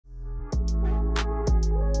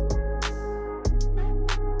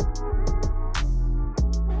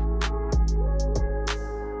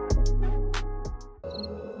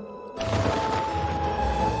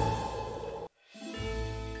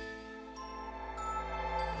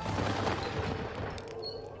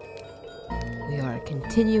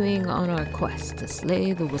continuing on our quest to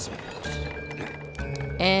slay the wizard.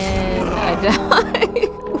 And I died.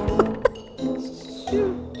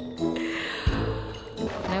 Shoot.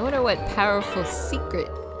 And I wonder what powerful secret.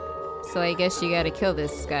 So I guess you gotta kill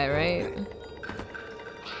this guy, right?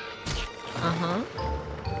 Uh-huh.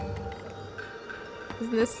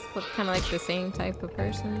 Isn't this kind of like the same type of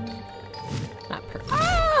person? Not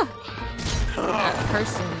not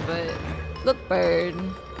person, but look, bird.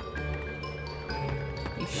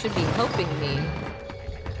 You should be helping me.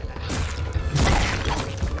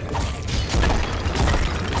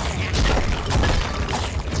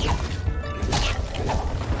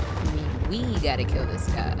 We gotta kill this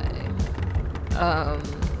guy. I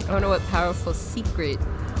wonder what powerful secret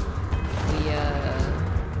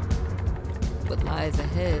what lies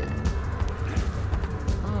ahead.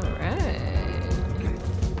 Alright.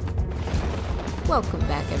 Welcome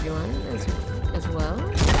back, everyone, as well.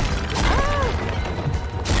 Ah!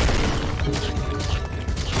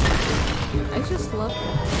 I just love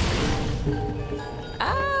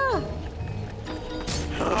Ah!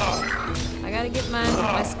 I gotta get my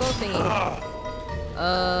skull thingy.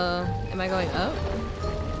 Am I going up?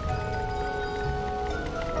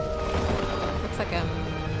 Looks like I'm...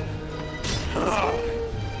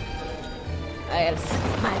 I gotta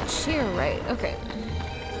sit my chair right. Okay.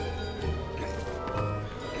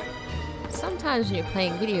 Sometimes when you're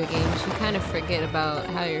playing video games, you kind of forget about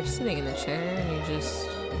how you're sitting in the chair and you just...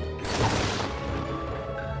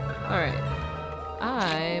 Alright.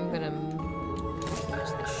 I'm gonna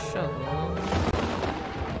use the shovel.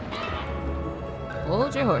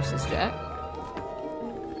 Hold your horses, Jack.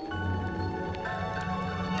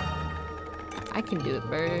 I can do it,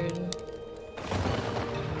 bird.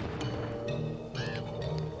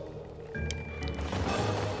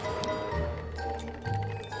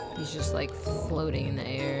 He's just like floating in the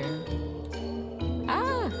air.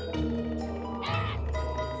 Ah!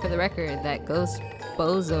 For the record, that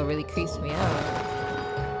𝘧𝘍𝘐 really creeps me out.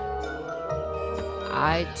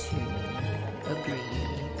 I too agree.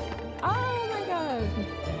 Oh my god!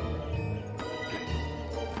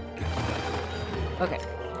 Okay.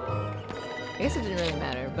 I guess it didn't really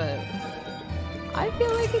matter, but I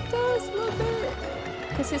feel like it does a little bit.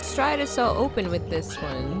 Because his stride is so open with this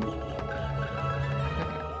one.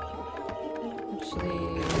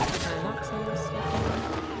 Actually, can I knock some of this stuff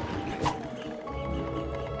out?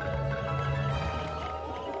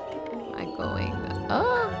 Am I going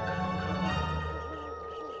up?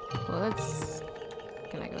 Well, let's...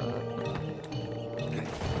 Can I go up?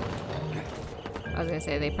 I was gonna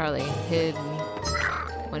say, they probably hid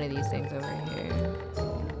one of these things over here.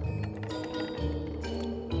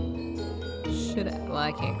 Should I? Well,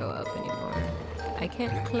 I can't go up anymore. I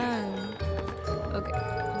can't climb. Okay.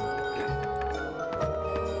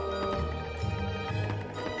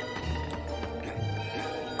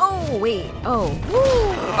 Oh, wait. Oh. Woo.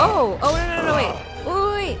 Oh. Oh, no, wait.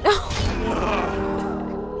 Wait. No.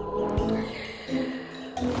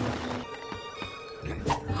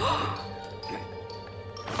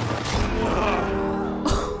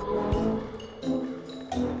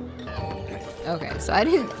 Okay, so I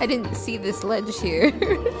didn't see this ledge here.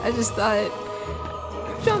 I just thought,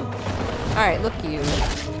 jump. All right, look you.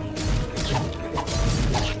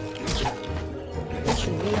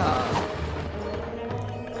 Listen me off.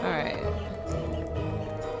 All right.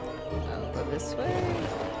 I'll go this way.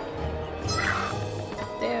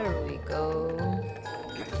 There we go.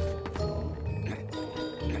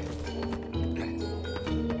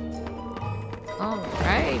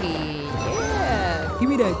 Alrighty, yeah. Give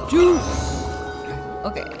me that juice.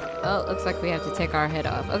 Okay, well, looks like we have to take our head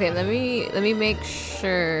off. Okay, let me make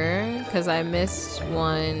sure, because I missed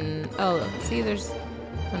one. Oh, see, there's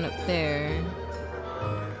one up there.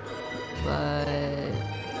 But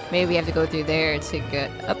maybe we have to go through there to get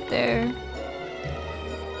up there.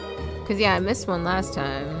 Because, yeah, I missed one last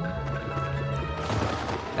time.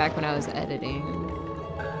 Back when I was editing.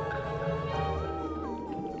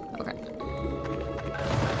 Okay.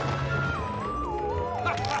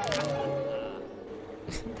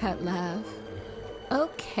 That laugh.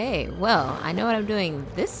 Okay, well, I know what I'm doing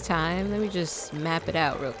this time. Let me just map it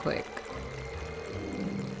out real quick.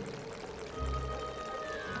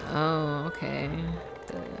 Oh, okay.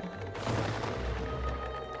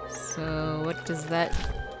 So, what does that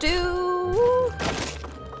do?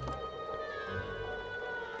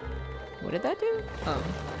 What did that do? Oh.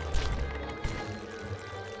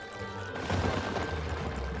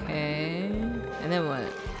 Okay. And then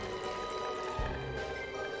what?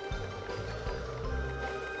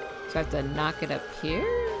 So I have to knock it up here?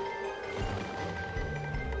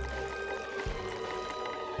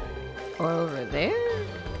 Or over there?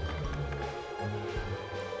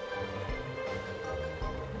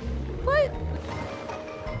 What?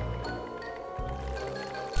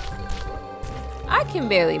 I can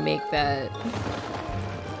barely make that.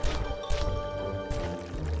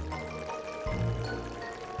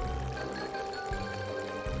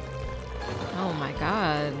 Oh my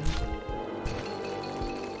god.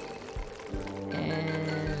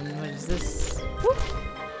 And what is this? Whoop.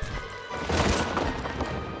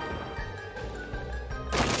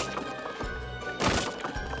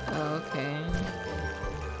 Okay.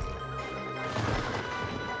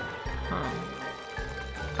 Huh.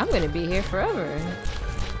 I'm gonna be here forever.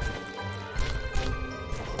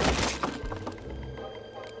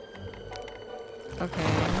 Okay.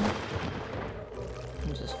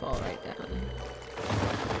 I'll just fall right down.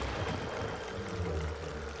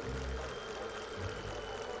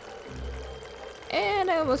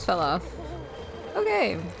 And I almost fell off.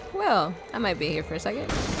 Okay, well, I might be here for a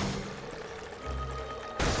second.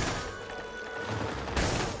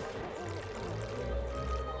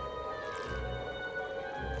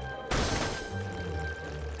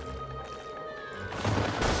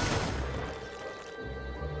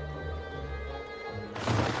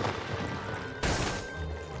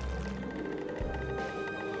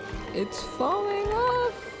 It's falling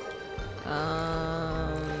off.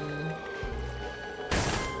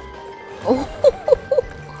 Oh,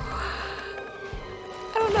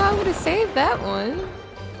 I don't know how I would have saved that one.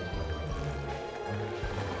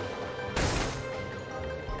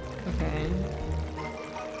 Okay.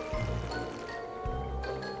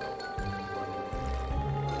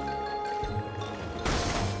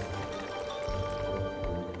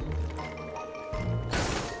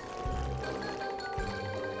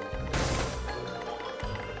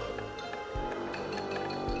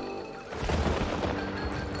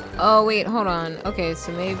 Oh, wait, hold on. Okay,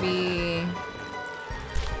 so maybe...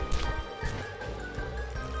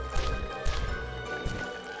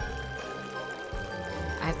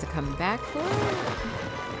 I have to come back for it?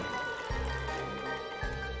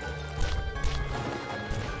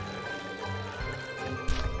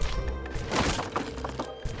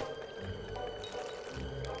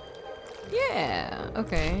 Yeah,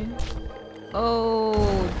 okay.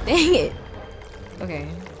 Oh, dang it. Okay.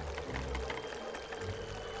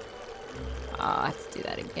 I have to do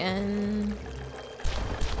that again.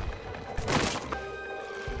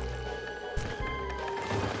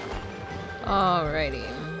 Alrighty.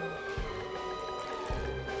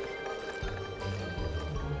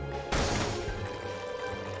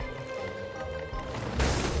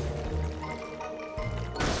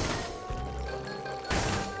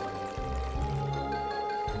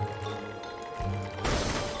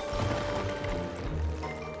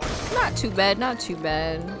 Not too bad, not too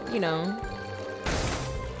bad, you know.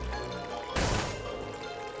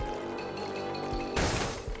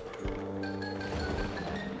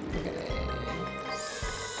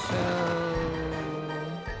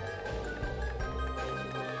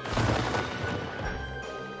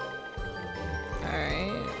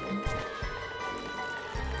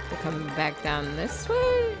 Back down this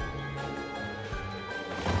way?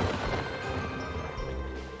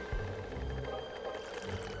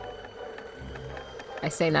 I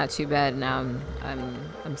say not too bad, now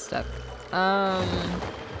I'm stuck. How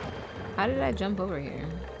did I jump over here?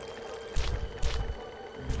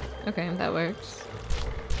 Okay, that works.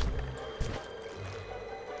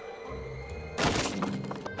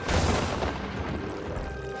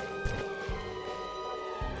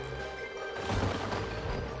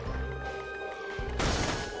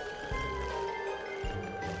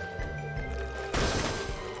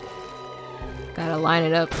 Gotta line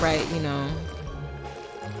it up right, you know.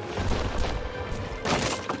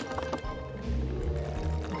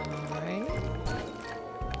 Alright.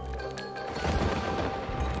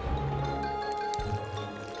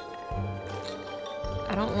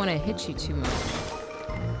 I don't want to hit you too much.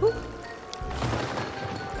 Whew.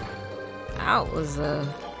 That was a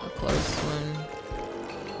close one.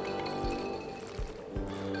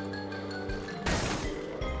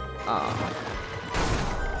 Aw.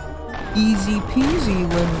 Easy peasy,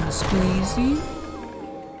 lemon squeezy.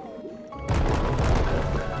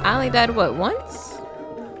 I only died, what, once?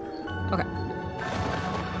 Okay.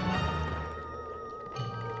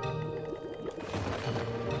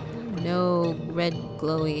 No red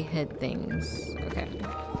glowy head things. Okay.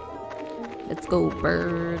 Let's go,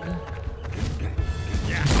 bird.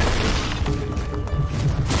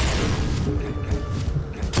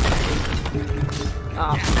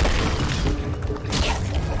 Oh.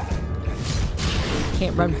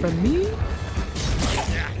 Can't run from me.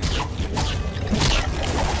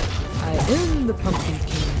 I am the Pumpkin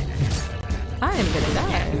King. I am gonna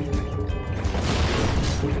die.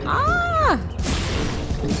 Ah!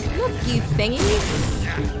 Look, you thingies!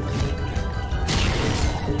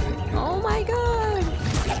 Oh my god!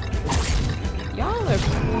 Y'all are...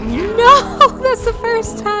 No! That's the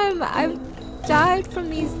first time I've died from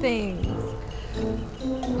these things.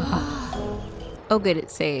 Oh good,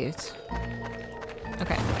 it saved.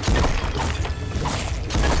 Okay.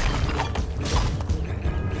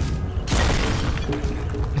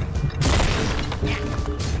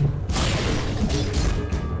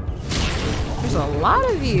 There's a lot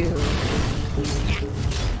of you.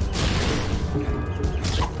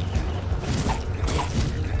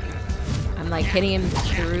 I'm like hitting him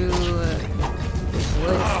through the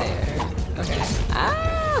woods there. Okay.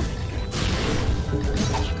 Ah!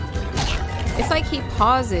 It's like he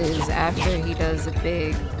pauses after he does a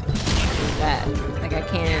big that. Like I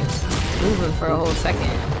can't move him for a whole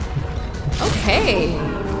second. Okay.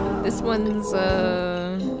 This one's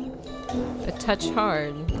a touch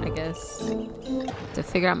hard, I guess. To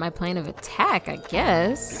figure out my plan of attack, I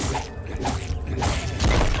guess.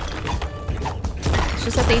 It's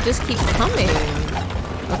just that they just keep coming.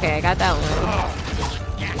 Okay, I got that one.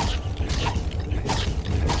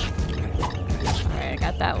 Alright, I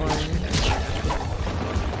got that one.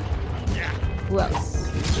 Who else?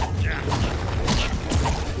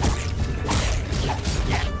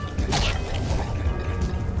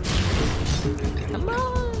 Come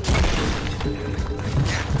on!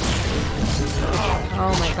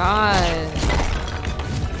 Oh my god.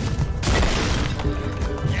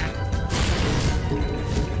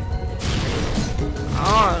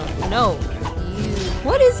 Oh no.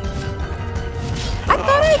 What is... I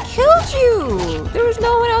thought I killed you! There was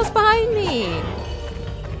no one else behind me.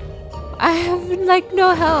 I have like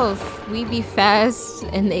no health. We be fast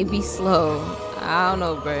and they be slow. I don't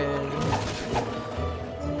know, bro.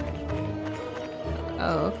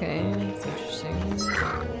 Oh, okay. That's interesting.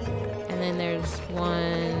 And then there's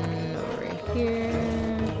one over here.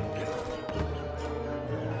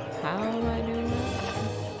 How am I doing that?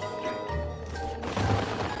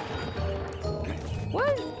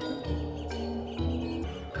 What?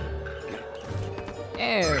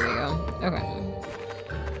 There we go. Okay.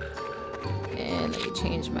 And let me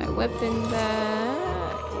change my weapon back.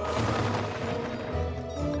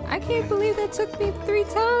 I can't believe that took me 3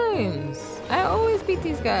 times. I always beat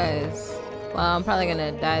these guys. Well, I'm probably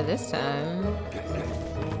gonna die this time.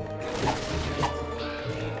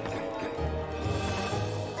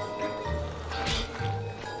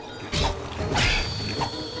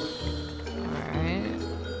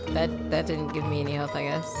 Alright. That didn't give me any health, I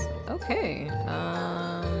guess. Okay.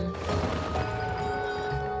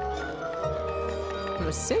 I'm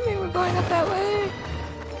assuming we're going up that way.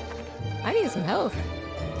 I need some health.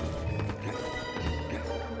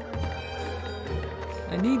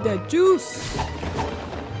 I need that juice.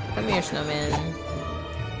 Come here, snowman.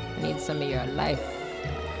 I need some of your life.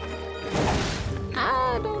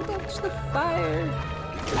 Ah, don't touch the fire.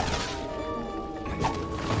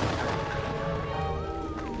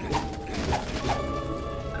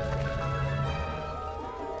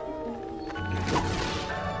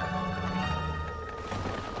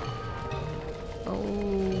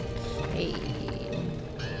 Okay.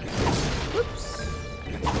 Whoops.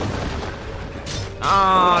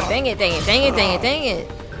 Oh, dang it, dang it, dang it, dang it, dang it.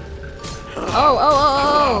 Oh, oh, oh,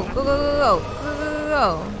 oh, go, go, go, go, go, go, go, go.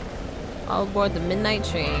 All aboard the midnight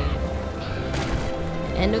train.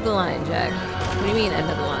 End of the line, Jack. What do you mean, end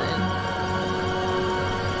of the line?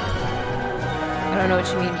 I don't know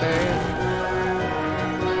what you mean, bird.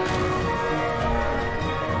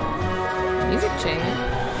 Music change.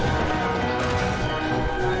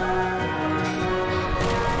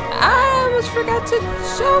 I almost forgot to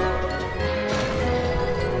jump.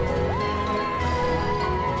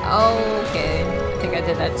 Okay, I think I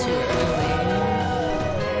did that too early.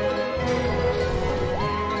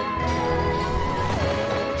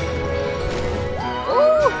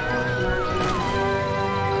 Ooh!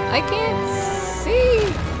 I can't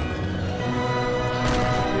see!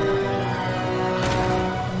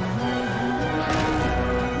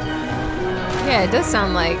 Yeah, it does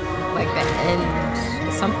sound like the end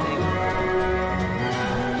of something.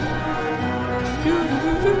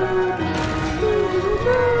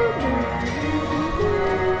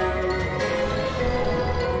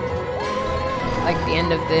 Like the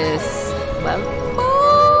end of this level.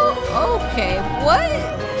 Oh, okay. What?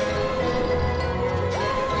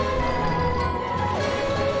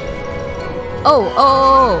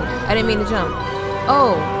 Oh, I didn't mean to jump.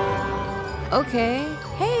 Oh, okay.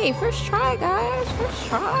 Hey, first try, guys. First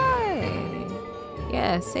try.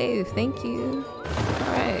 Yeah, save. Thank you.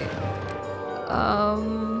 Alright.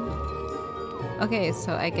 Okay,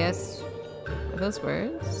 so I guess... Are those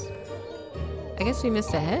words? I guess we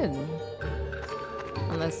missed a head.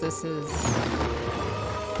 Unless this is...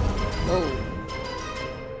 Whoa.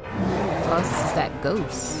 Oh, this is that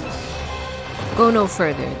ghost. Go no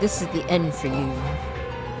further. This is the end for you.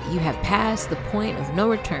 You have passed the point of no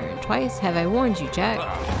return. Twice have I warned you, Jack.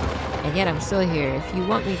 And yet I'm still here. If you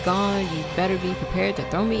want me gone, you better be prepared to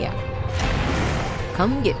throw me out.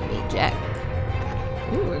 Come get me, Jack.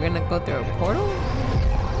 Ooh, we're gonna go through a portal?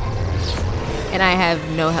 And I have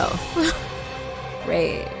no health.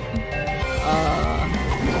 Great.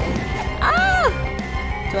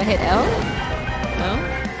 Do I hit L? No?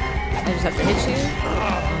 I just have to hit you?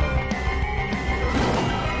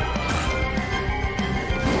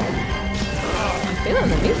 I'm feeling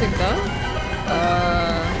the music though.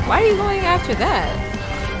 Why are you going after that?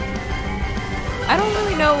 I don't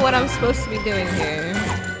really know what I'm supposed to be doing here.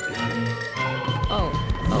 Oh.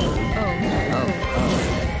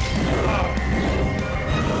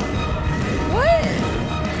 What?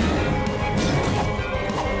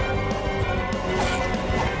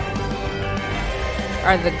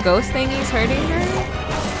 Are the ghost thingies hurting her?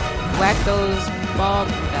 Whack those ball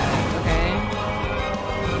guys, okay?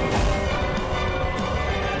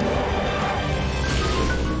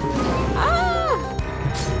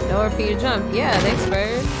 Nowhere for you to jump. Yeah, thanks,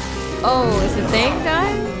 bird. Oh, is the thing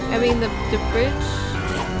dying? I mean, the bridge?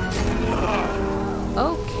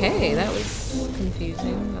 Okay, that was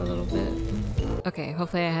confusing a little bit. Okay,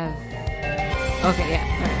 hopefully I have... Okay, yeah,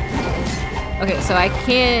 alright. Okay, so I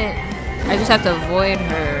can't... I just have to avoid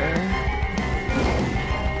her.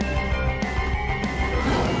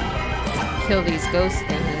 Kill these ghost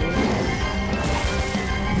thingies.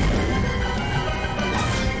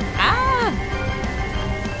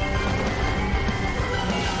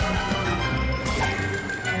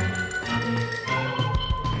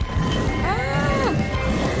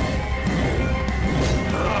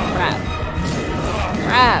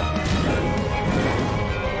 Crap.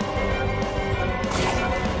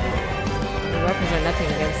 The weapons are nothing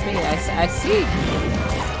against me. I see.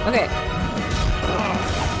 Okay.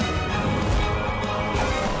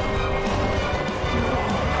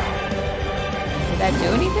 Did that do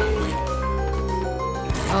anything?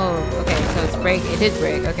 Oh, okay. So it's break. It did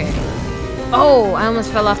break. Okay. Oh, I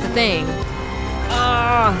almost fell off the thing.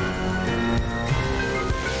 Ah.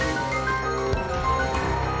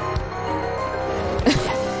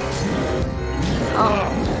 Oh,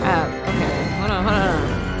 crap. Okay. Hold on.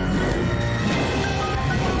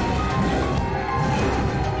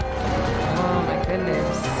 Oh my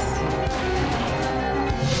goodness.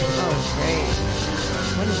 Oh, great.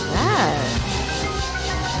 What is that?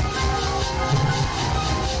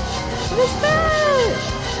 What is that?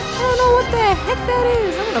 I don't know what the heck that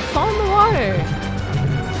is. I'm gonna fall in the water.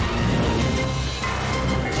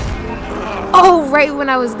 Oh, right when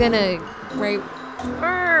I was gonna... Right...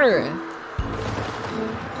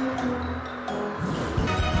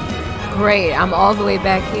 Great, I'm all the way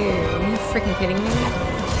back here. Are you freaking kidding me?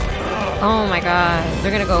 Oh my god,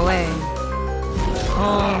 they're gonna go away.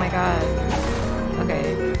 Oh my god.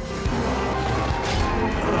 Okay.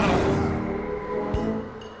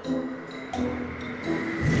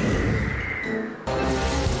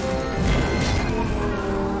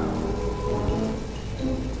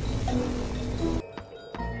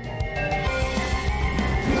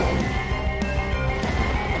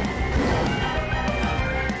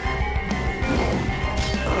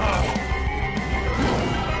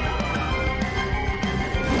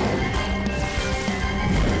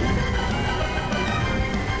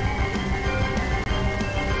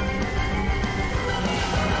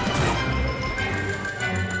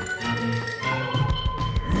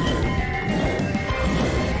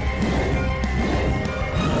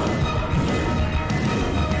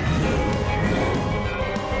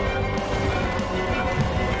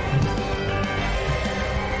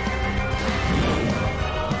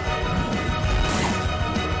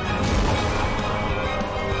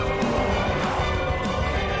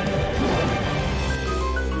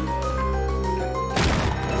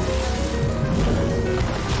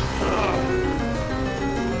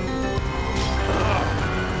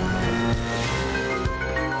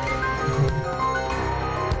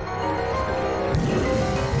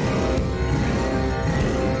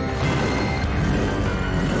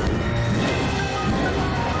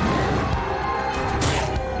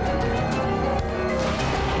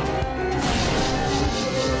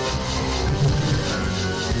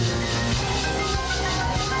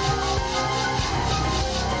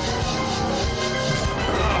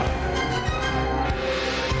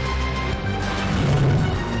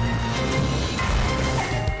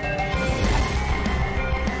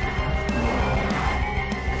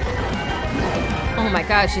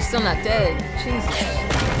 God, she's still not dead. Jesus.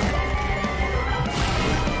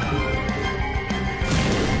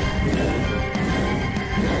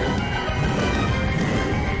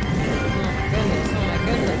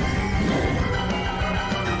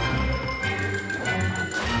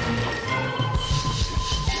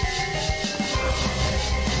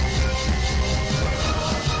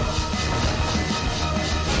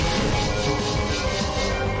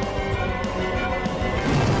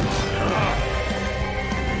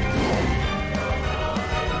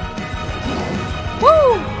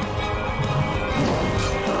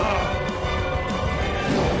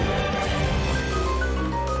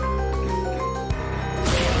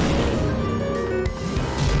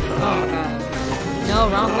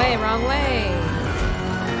 Wrong way.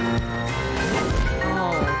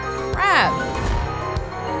 Oh, crap.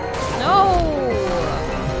 No.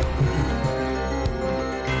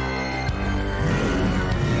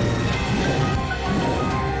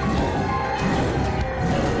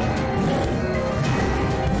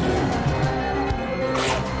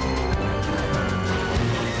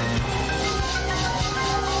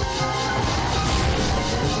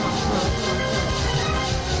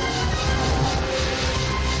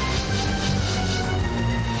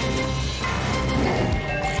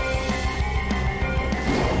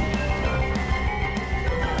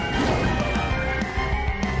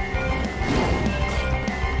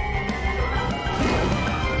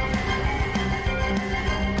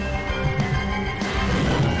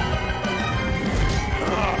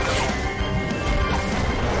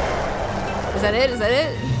 Is that it? Is that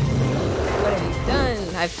it? What have you done?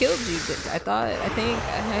 I've killed you. I thought. I think.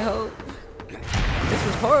 I hope. This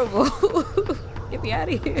was horrible. Get me out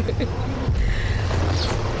of here.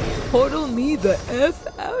 Portal me the F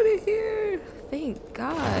out of here. Thank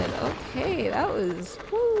God. Okay, that was.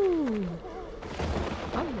 Woo.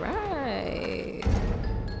 All right.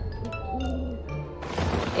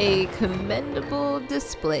 A commendable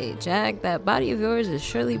display, Jack. That body of yours is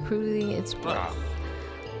surely proving its worth.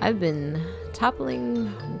 I've been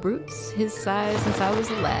toppling brutes his size since I was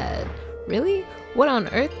a lad. Really? What on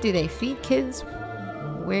earth do they feed kids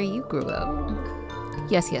where you grew up?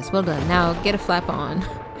 Yes, yes, well done. Now get a flap on.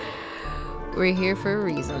 We're here for a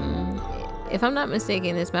reason. If I'm not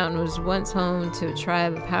mistaken, this mountain was once home to a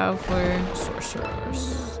tribe of powerful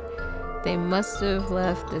sorcerers. They must have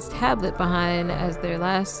left this tablet behind as their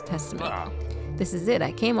last testament. This is it.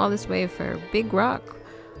 I came all this way for a big rock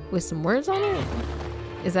with some words on it.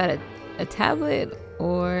 Is that a tablet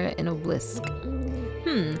or an obelisk?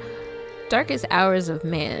 Darkest hours of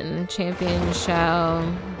man. Champion shall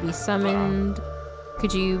be summoned.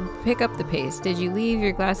 Could you pick up the pace? Did you leave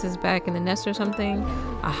your glasses back in the nest or something?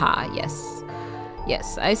 Aha, yes.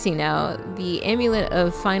 Yes, I see now. The amulet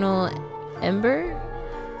of final 𝘵𝘇𝘀?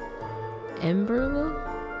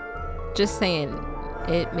 Just saying.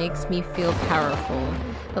 It makes me feel powerful.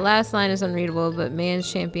 The last line is unreadable, but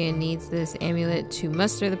man's champion needs this amulet to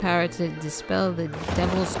muster the power to dispel the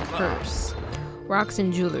devil's curse. Rocks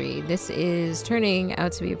and jewelry. This is turning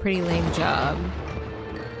out to be a pretty lame job.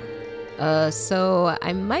 So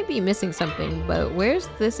I might be missing something, but where's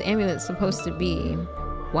this amulet supposed to be?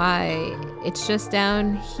 Why, it's just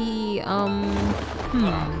down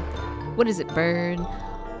what is it, bird?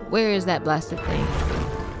 Where is that blasted thing?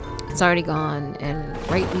 It's already gone, and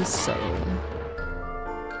rightly so.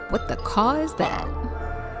 What the caw is that?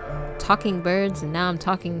 Talking birds and now I'm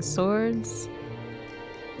talking swords?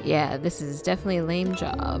 Yeah, this is definitely a lame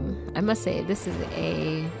job. I must say, this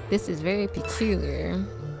is very peculiar.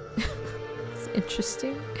 It's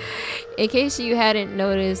interesting. In case you hadn't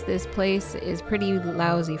noticed, this place is pretty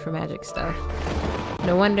lousy for magic stuff.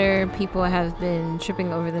 No wonder people have been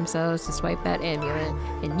tripping over themselves to swipe that amulet.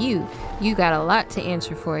 And you got a lot to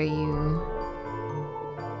answer for, you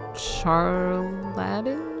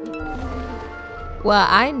charlatan? Well,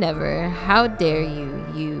 I never. How dare you,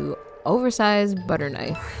 you oversized butter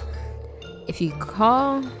knife. If you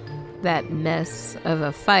call that mess of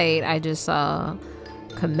a fight I just saw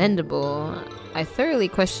commendable, I thoroughly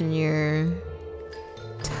question your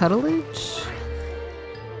tutelage.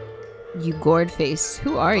 You gourd face.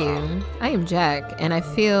 Who are you? I am Jack, and I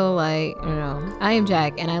feel like, I am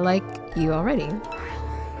Jack, and I like you already.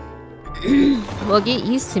 Well, get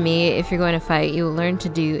used to me. If you're going to fight, you will learn to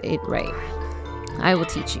do it right. I will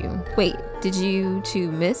teach you. Wait, did you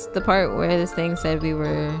two miss the part where this thing said we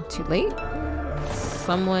were too late?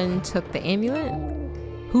 Someone took the amulet?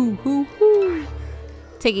 Who?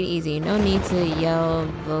 Take it easy. No need to yell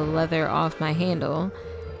the leather off my handle.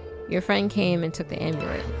 Your friend came and took the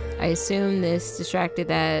amulet. I assume this distracted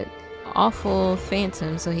that awful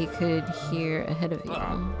phantom so he could hear ahead of you.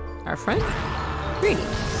 Our friend? Greetings.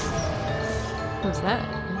 What's that?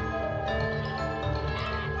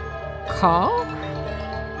 Call?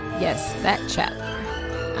 Yes, that chap.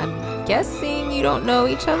 I'm guessing you don't know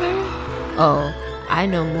each other? Oh, I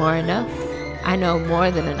know more enough. I know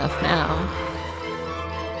more than enough now.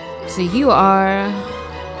 So you are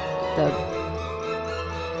the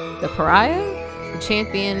pariah? The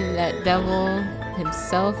champion that devil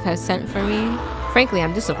himself has sent for me? Frankly,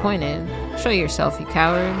 I'm disappointed. Show yourself, you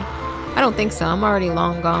coward. I don't think so. I'm already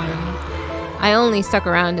long gone. I only stuck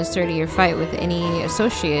around to stir your fight with any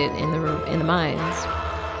associate in the mines.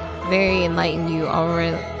 Very enlightened you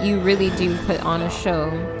already. You really do put on a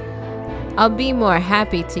show. I'll be more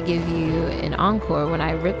happy to give you an encore when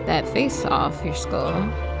I rip that face off your skull.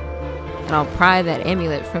 And I'll pry that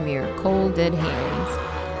amulet from your cold, dead hands.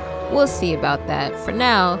 We'll see about that. For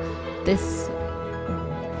now, this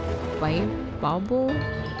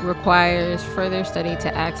𝘬𝘁𝘁 requires further study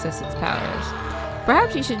to access its powers.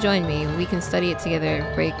 Perhaps you should join me. We can study it together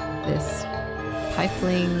and break this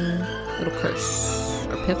piffling little curse.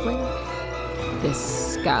 Or piffling?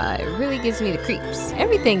 This guy really gives me the creeps.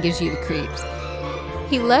 Everything gives you the creeps.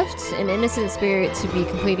 He left an innocent spirit to be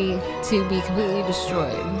completely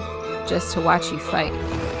destroyed, just to watch you fight.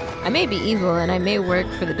 I may be evil and I may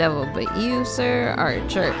work for the devil, but you, sir, are a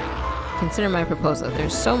jerk. Consider my proposal.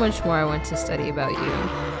 There's so much more I want to study about you,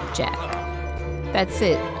 Jack. That's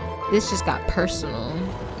it. This just got personal.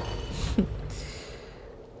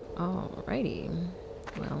 Alrighty.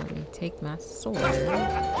 Well, let me take my sword. The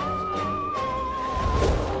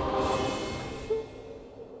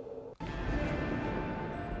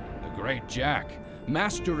great Jack,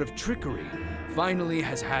 master of trickery, finally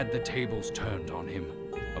has had the tables turned on him.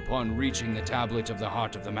 Upon reaching the tablet of the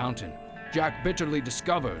heart of the mountain, Jack bitterly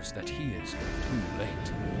discovers that he is too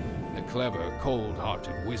late. The clever,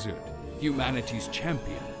 cold-hearted wizard, humanity's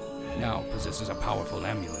champion, now possesses a powerful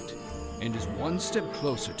amulet, and is one step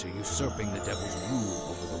closer to usurping the devil's rule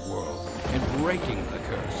over the world and breaking the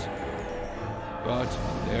curse. But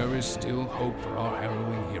there is still hope for our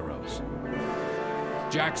harrowing heroes.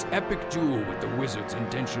 Jack's epic duel with the wizard's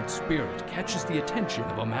indentured spirit catches the attention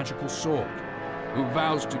of a magical sword, who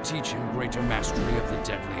vows to teach him greater mastery of the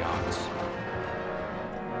deadly arts.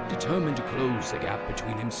 Determined to close the gap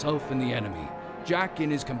between himself and the enemy, Jack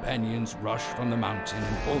and his companions rush from the mountain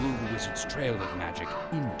and follow the wizard's trail of magic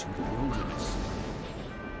into the wilderness.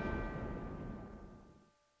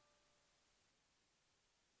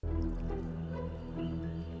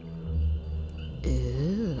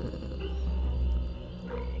 Ooh.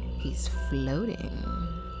 He's floating.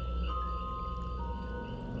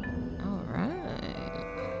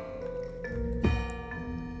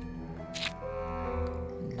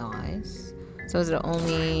 Nice. So is it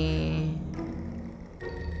only...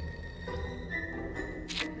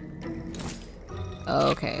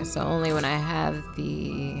 Okay, so only when I have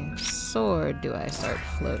the sword do I start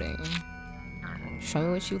floating. Show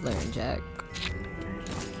me what you learned, Jack.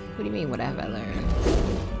 What do you mean, what have I learned?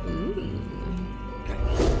 Ooh.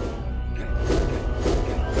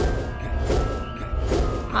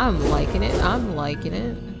 I'm liking it, I'm liking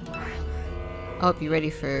it. I hope you're ready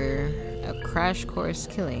for a crash course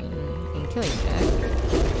in killing Jack.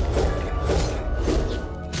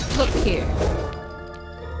 Look here.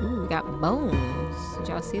 Ooh, we got bones. Did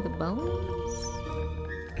y'all see the bones?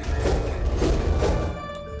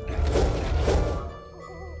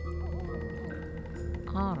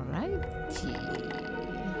 Alrighty.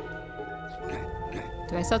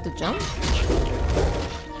 Do I still have to jump?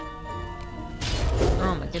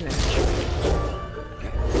 Oh my goodness.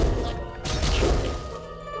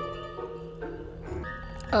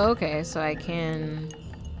 Oh, okay, so I can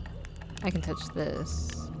touch this.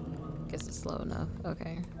 Guess it's slow enough.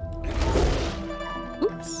 Okay.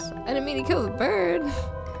 Oops! I didn't mean to kill the bird.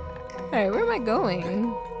 Alright, where am I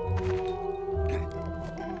going?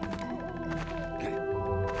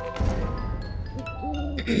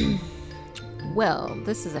 Well,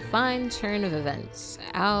 this is a fine turn of events.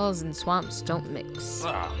 Owls and swamps don't mix.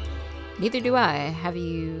 Neither do I. Have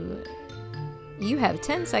you... You have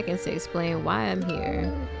 10 seconds to explain why I'm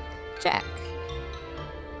here. Jack.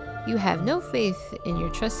 You have no faith in your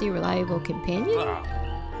trusty, reliable companion?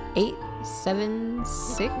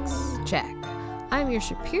 876 Jack. I'm your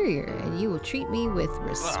superior, and you will treat me with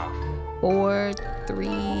respect. 4,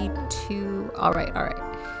 3, 2... Alright.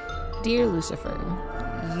 Dear Lucifer,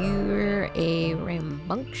 you're a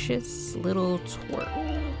rambunctious little twerp.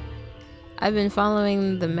 I've been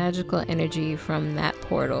following the magical energy from that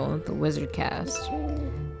portal the wizard cast.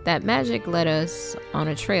 That magic led us on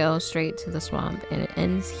a trail straight to the swamp, and it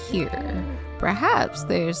ends here. Perhaps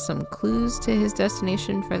there's some clues to his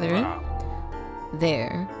destination further in?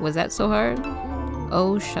 There. Was that so hard?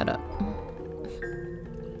 Oh, shut up.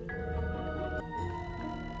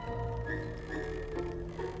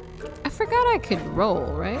 I forgot I could roll,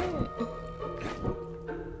 right?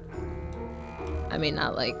 I mean,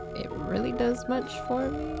 not like it really does much for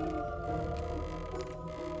me.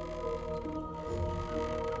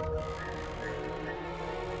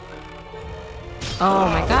 Oh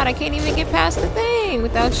my god, I can't even get past the thing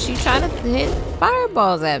without she trying to hit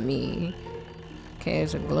fireballs at me. Okay,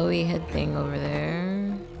 there's a glowy head thing over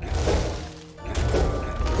there.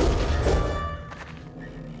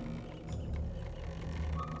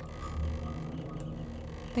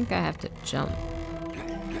 I think I have to jump.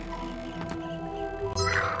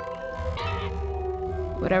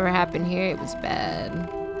 Whatever happened here, it was bad.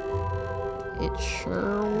 It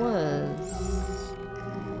sure was.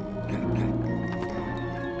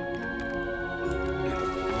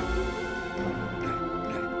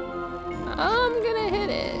 I'm gonna hit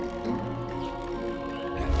it.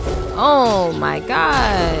 Oh my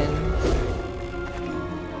god.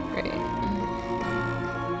 Great.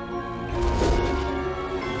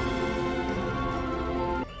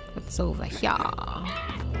 What's over here?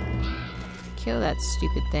 Kill that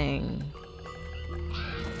stupid thing.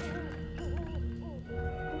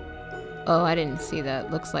 Oh, I didn't see that.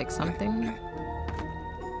 Looks like something.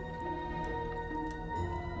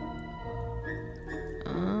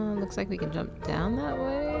 Looks like we can jump down that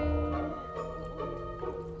way.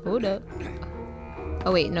 Hold up.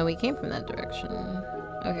 Oh wait, no, we came from that direction.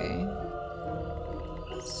 Okay.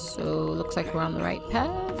 So, looks like we're on the right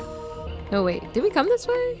path. No, wait, did we come this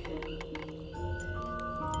way?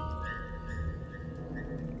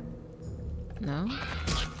 No?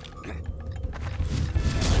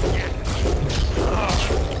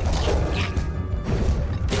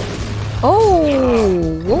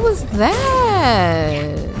 Oh, what was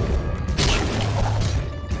that?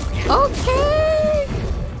 Okay.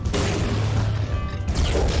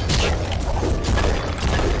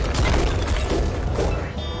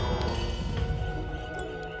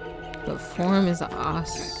 The form is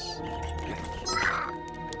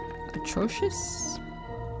atrocious.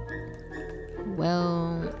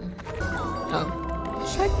 Well,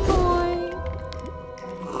 oh, checkpoint.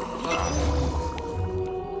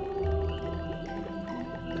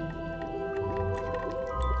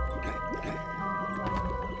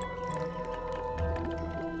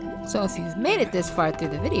 So if you've made it this far through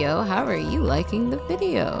the video, how are you liking the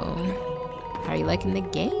video? How are you liking the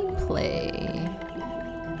gameplay?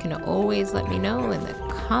 You can always let me know in the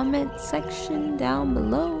comment section down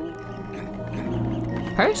below.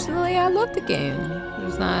 Personally, I love the game.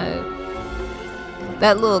 There's not...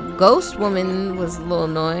 That little ghost woman was a little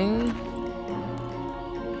annoying.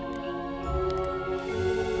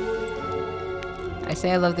 I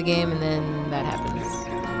say I love the game and then that happens.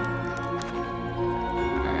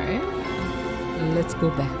 Let's go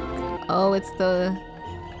back. Oh, it's the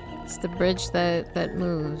bridge that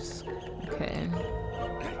moves. Okay.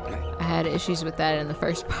 I had issues with that in the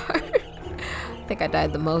first part. I think I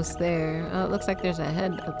died the most there. Oh, it looks like there's a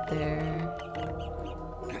head up there.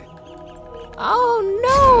 Oh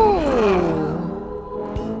no!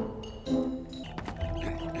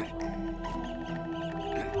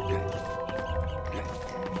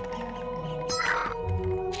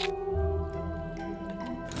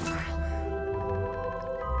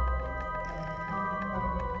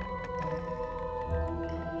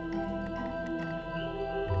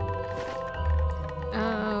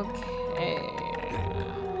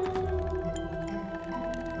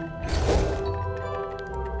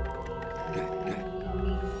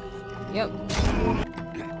 Yep.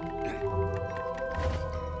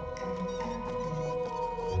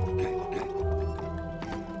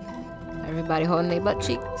 Everybody holding their butt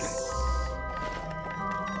cheeks.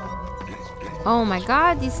 Oh my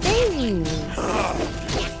god, these things!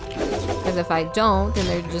 Because if I don't, then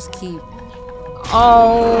they just keep...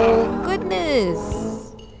 Oh, goodness!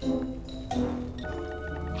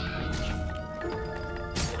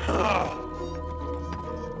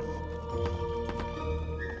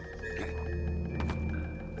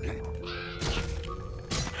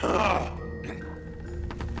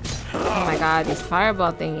 Oh my god, these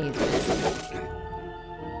fireball thingies.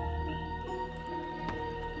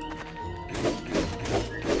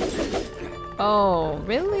 Oh,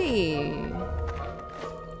 really?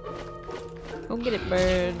 Go get it,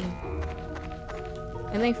 bird.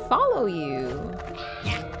 And they follow you.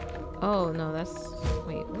 Oh, no, that's...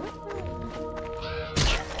 Wait, what?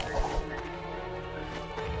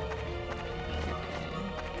 Okay.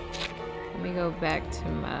 Let me go back to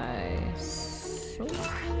my...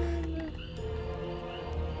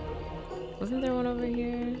 Was Wasn't there one over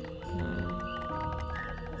here? No.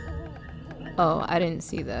 Oh, I didn't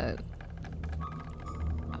see that.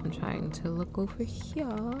 I'm trying to look over here.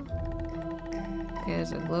 Okay,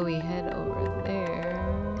 there's a glowy head over there.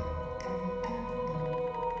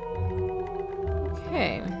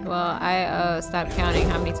 Okay, well, I stopped counting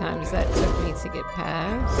how many times that took me to get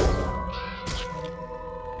past.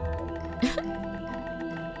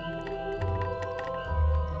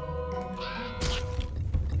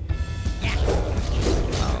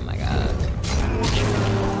 Oh my god.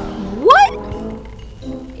 What?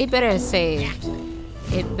 It better have saved.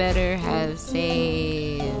 It better have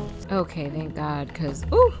saved. Okay, thank God, because,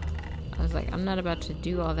 ooh, I was like, I'm not about to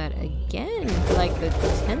do all that again for like the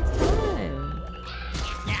 10th time.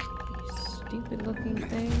 Stupid looking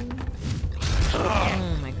thing.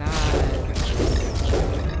 Oh my God.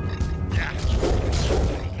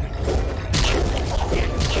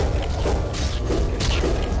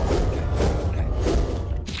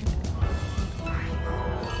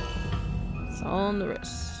 It's all on the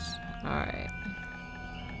wrist. Alright.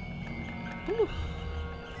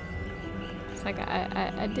 It's like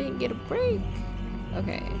I didn't get a break.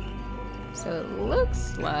 Okay. So it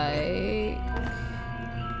looks like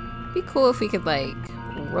be cool if we could like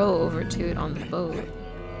row over to it on the boat.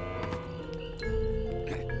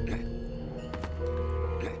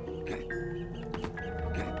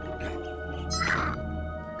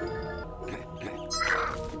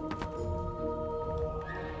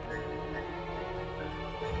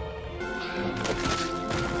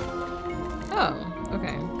 Oh,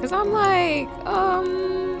 okay. Cause I'm like,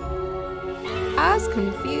 I was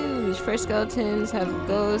confused. First skeletons have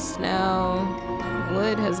ghosts now.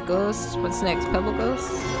 Wood has ghosts. What's next? Pebble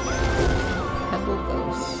ghosts? Pebble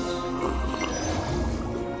ghosts.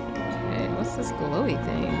 Okay, what's this glowy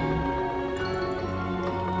thing?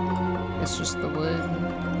 It's just the wood.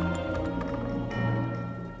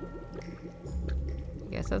 I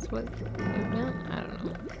guess that's what it meant? I don't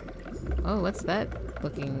know. Oh, what's that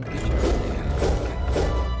looking creature over there?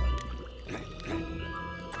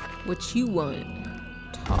 What you want?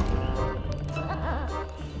 Talk.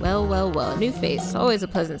 Well, well, well. New face. Always a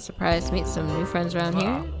pleasant surprise to meet some new friends around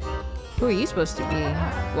here. Who are you supposed to be?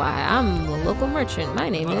 Why, I'm a local merchant. My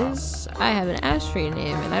name is... I have an ash for your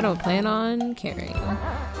name, and I don't plan on carrying.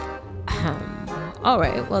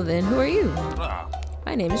 Alright, well then, who are you?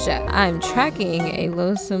 My name is Jack. I'm tracking a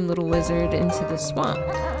loathsome little wizard into the swamp.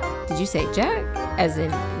 Did you say Jack? As in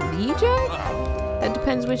the Jack? That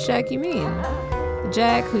depends which Jack you mean. The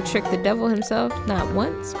Jack who tricked the devil himself not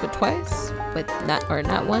once, but twice? But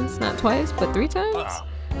not once, not twice, but 3 times?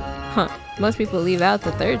 Huh, most people leave out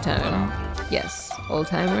the 3rd time. Yes, old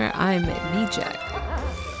timer, I'm the Jack.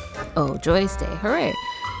 Oh, joyous day, hooray.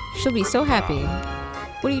 She'll be so happy.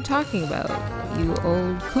 What are you talking about, you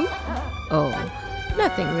old coot? Oh,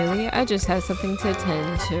 nothing really. I just have something to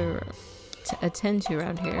attend to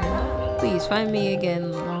around here. Please find me again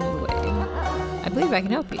along the way. I believe I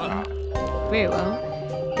can help you. Very well.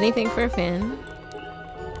 Anything for a fan?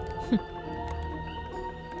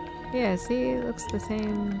 Yeah, see, it looks the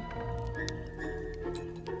same.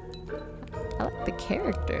 I like the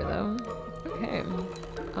character though. Okay.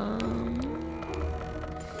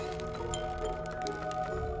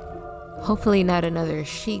 Hopefully not another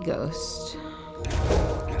she ghost.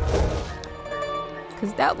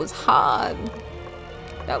 Cause that was hard.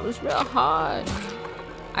 That was real hard.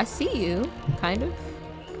 I see you, kind of.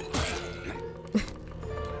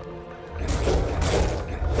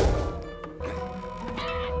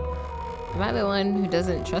 Am I the one who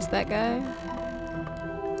doesn't trust that guy?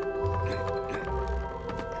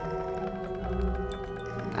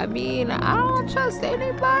 I mean, I don't trust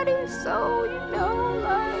anybody, so, you know,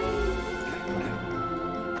 like...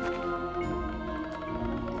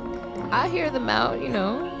 I hear them out, you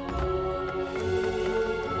know.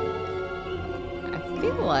 I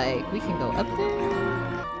feel like we can go up there.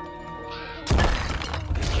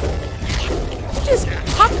 It just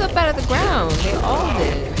popped up out of the ground. They all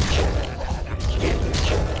did.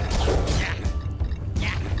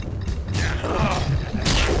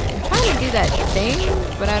 I'm trying to do that thing,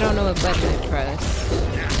 but I don't know what button I press.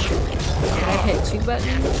 Did I hit 2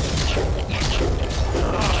 buttons?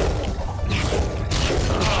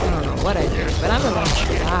 I don't know what I did, but I'm about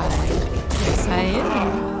to die. Yes, I am.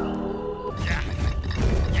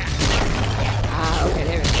 Ah, okay,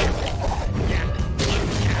 there we go.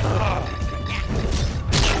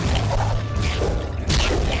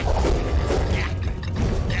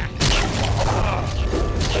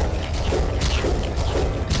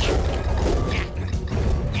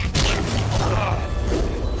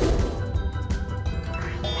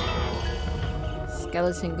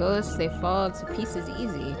 skeleton ghosts, they fall to pieces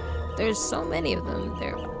easy. There's so many of them.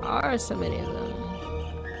 There are so many of them.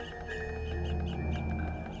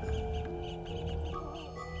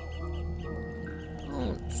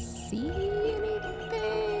 Don't see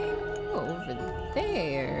anything over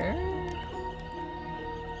there.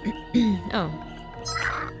 Oh.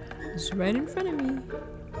 It's right in front of me.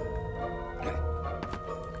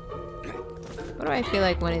 What do I feel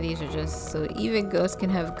like one of these are just so even ghosts can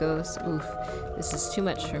have ghosts? Oof. This is too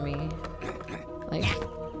much for me. Like,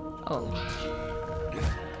 oh.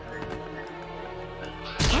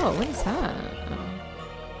 Oh, what is that? Oh.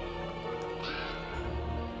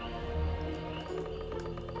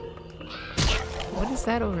 What is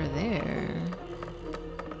that over there?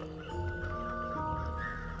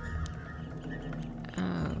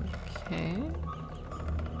 Okay.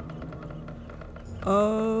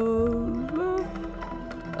 Oh,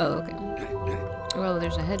 okay. Well,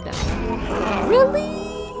 there's a head down. Really?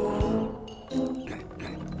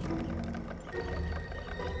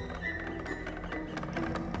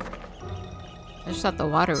 I just thought the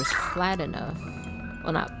water was flat enough.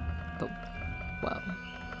 Well, not, but, well.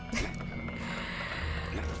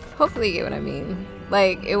 Hopefully you get what I mean.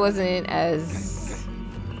 Like, it wasn't as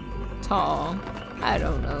tall. I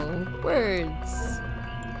don't know. Words.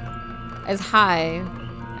 As high.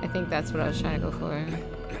 I think that's what I was trying to go for.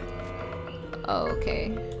 Oh,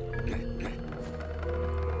 okay.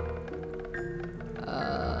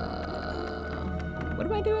 What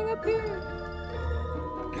am I doing up here?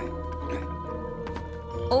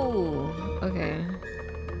 Oh, okay.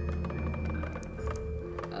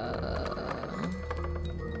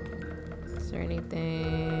 Is there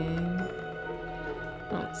anything?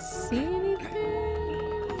 I don't see anything.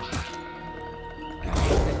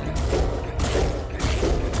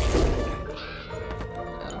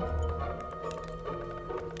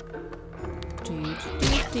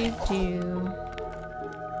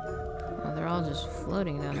 Oh, they're all just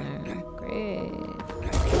floating down there. Great.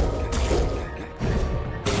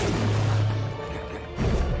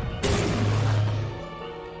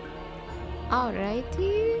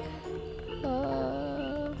 Alrighty.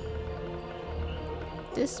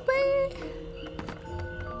 This way?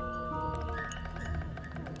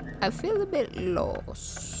 I feel a bit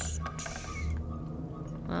lost.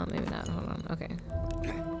 Well, maybe not. Hold on. Okay.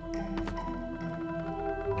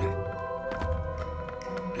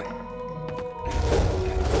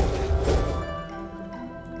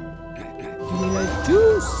 Give me that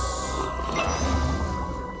juice.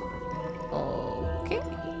 Okay.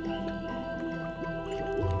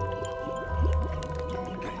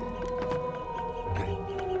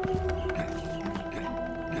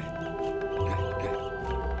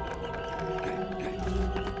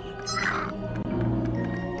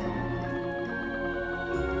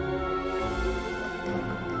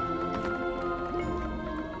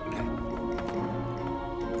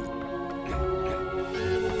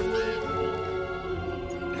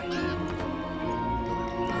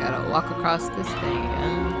 Gotta walk across this thing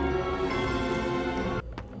again.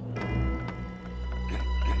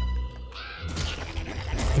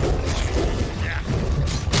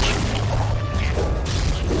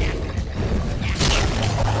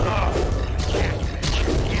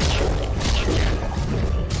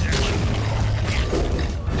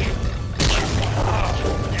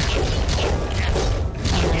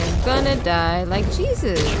 I'm gonna die like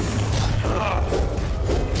Jesus.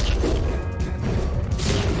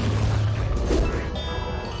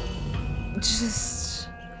 Just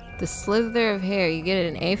the slither of hair. You get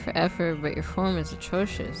an A for effort, but your form is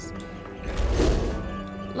atrocious.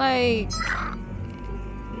 Like,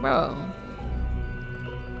 bro,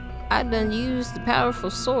 I done used the powerful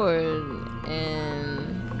sword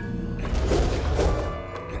and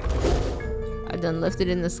I done lifted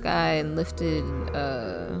in the sky and lifted,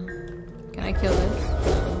 can I kill this?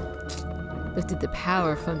 No. Lifted the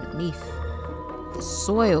power from beneath the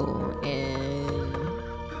soil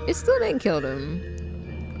and it still didn't kill them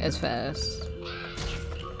as fast.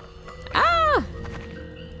 Ah!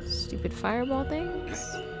 Stupid fireball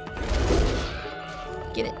things.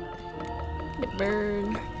 Get it. Get it,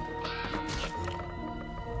 bird.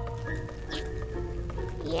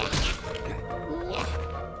 Yeah. Yeah.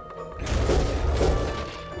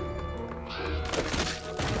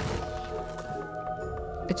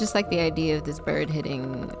 I just like the idea of this bird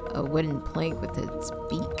hitting a wooden plank with its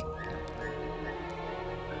beak.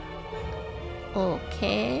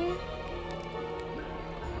 Okay.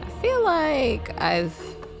 I feel like I've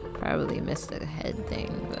probably missed a head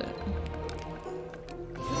thing, but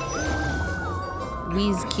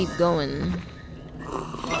we keep going.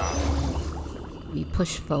 We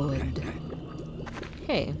push forward.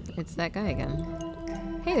 Hey, it's that guy again.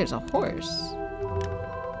 Hey, there's a horse.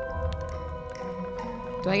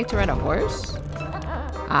 Do I get to ride a horse?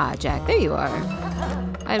 Ah, Jack, there you are.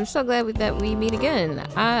 I'm so glad that we meet again.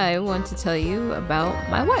 I want to tell you about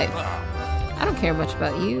my wife. I don't care much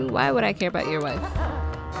about you. Why would I care about your wife?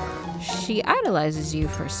 She idolizes you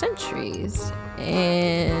for centuries,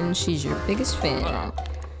 and she's your biggest fan.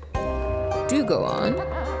 Do go on.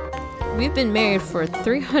 We've been married for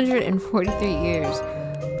 343 years,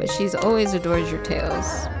 but she's always adored your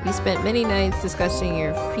tales. We spent many nights discussing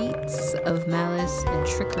your feats of malice and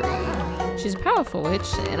trickery. She's a powerful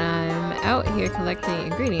witch, and I'm out here collecting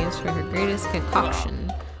ingredients for her greatest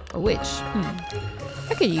concoction. A witch.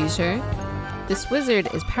 I could use her. This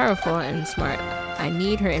wizard is powerful and smart. I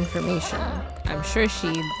need her information. I'm sure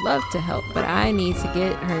she'd love to help, but I need to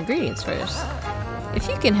get her ingredients first. If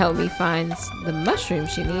you can help me find the mushroom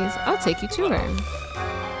she needs, I'll take you to her.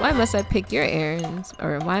 Why must I pick your errands?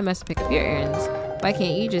 Or why must I pick up your errands? Why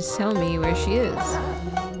can't you just tell me where she is?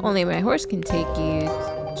 Only my horse can take you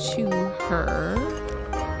to her.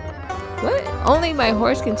 What? Only my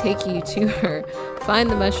horse can take you to her. Find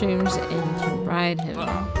the mushrooms and you can ride him.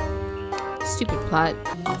 Stupid plot.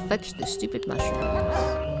 I'll fetch the stupid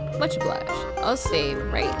mushrooms. Much obliged. I'll stay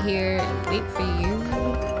right here and wait for you.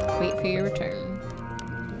 Wait for your return.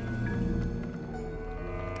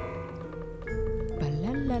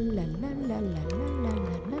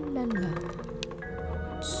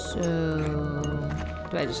 So,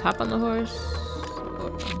 do I just hop on the horse?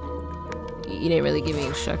 Or, you didn't really give me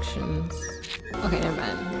instructions. Okay, never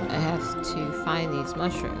mind. I have to find these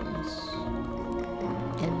mushrooms.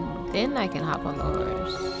 And then I can hop on the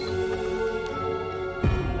horse.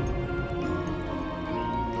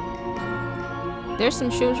 There's some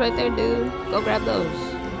shrooms right there, dude. Go grab those.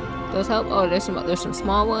 Those help. Oh, there's some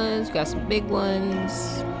small ones. Got some big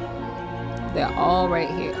ones. They're all right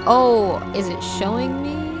here. Oh, is it showing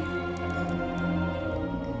me?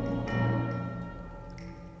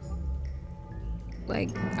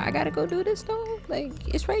 Like, I gotta go do this though? Like,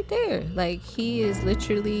 it's right there. Like, he is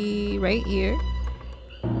literally right here.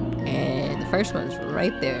 And the first one's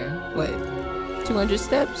right there. What? 200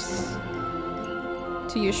 steps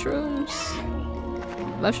to your shrooms?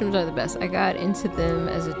 Mushrooms are the best. I got into them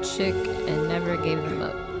as a chick and never gave them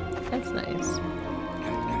up. That's nice.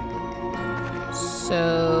 So,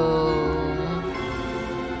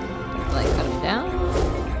 like, cut them down?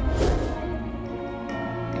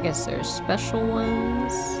 I guess there's special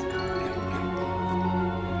ones.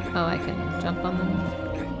 Oh, I can jump on them.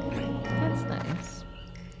 That's nice.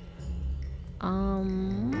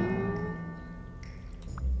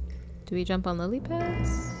 Do we jump on lily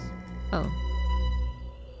pads? Oh.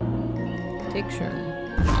 Take shroom.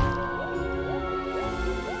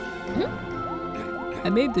 I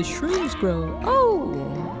made the shrooms grow. Oh!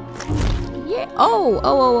 Yeah. Oh.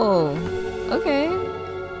 Okay.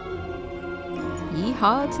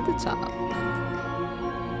 Yeehaw to the top.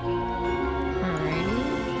 Alrighty.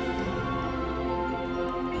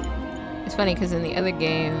 It's funny because in the other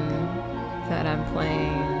game that I'm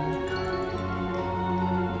playing,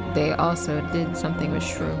 they also did something with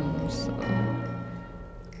shrooms. So.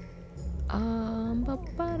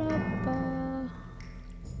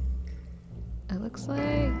 It looks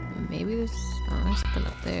like maybe there's something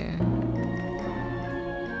up there.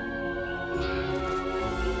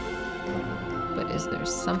 But is there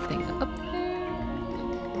something up there?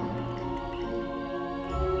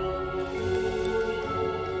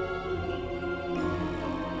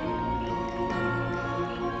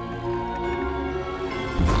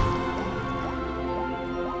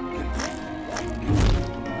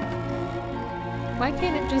 Why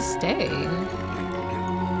can't it just stay?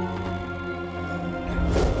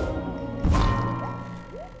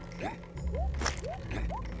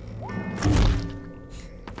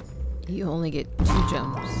 You only get 2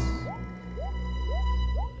 jumps.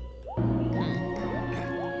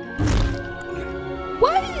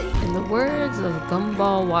 What? In the words of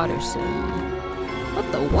𝘏𝘁𝘁 What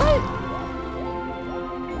the what?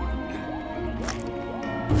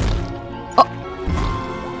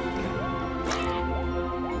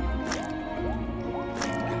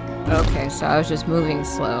 Okay, so I was just moving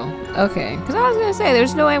slow. Okay, because I was gonna say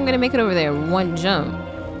there's no way I'm gonna make it over there in 1 jump.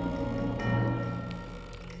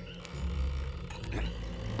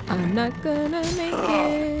 I'm not gonna make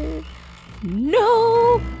it.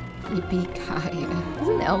 No! Yippee-ki-yay.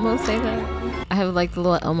 Doesn't Elmo say that? I have like the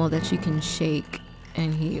little Elmo that you can shake,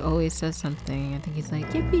 and he always says something. I think he's like,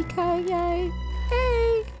 yippee-ki-yay,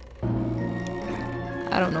 hey!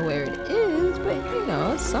 I don't know where it is, but you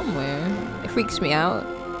know, it's somewhere. It freaks me out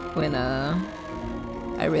when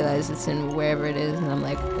I I realize it's in wherever it is, and I'm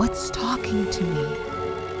like, what's talking to me?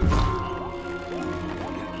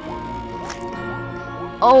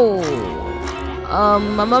 Oh.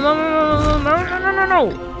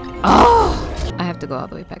 No. Oh. I have to go all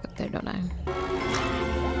the way back up there, don't I?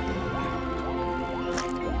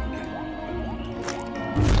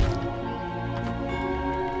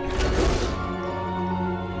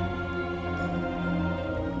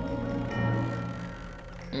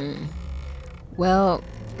 Well,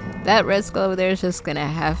 that red skull over there is just gonna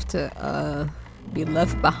have to be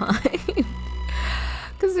left behind.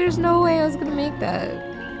 Because there's no way I was gonna make that.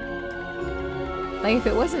 Like, if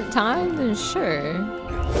it wasn't timed, then sure.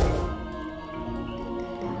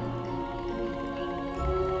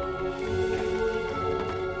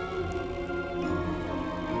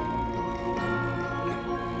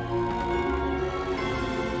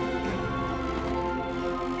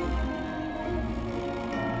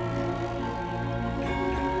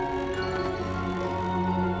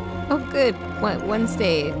 Oh good, one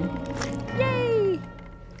stayed. Yay!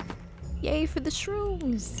 Yay for the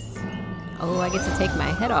shrooms. Oh, I get to take my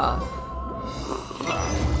head off.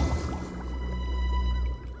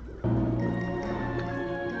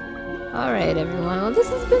 Alright everyone, well this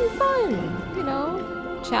has been fun, you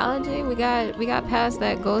know, challenging. We got past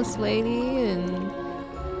that ghost lady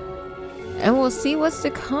and we'll see what's to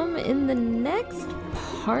come in the next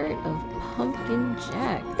part of Pumpkin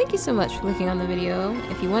Jack. Thank you so much for clicking on the video.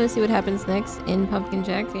 If you want to see what happens next in Pumpkin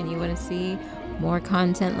Jack and you want to see more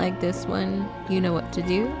content like this one, you know what to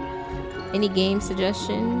do. Any game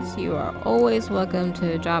suggestions, you are always welcome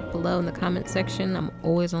to drop below in the comment section. I'm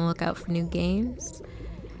always on the lookout for new games.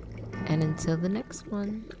 And until the next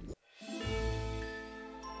one.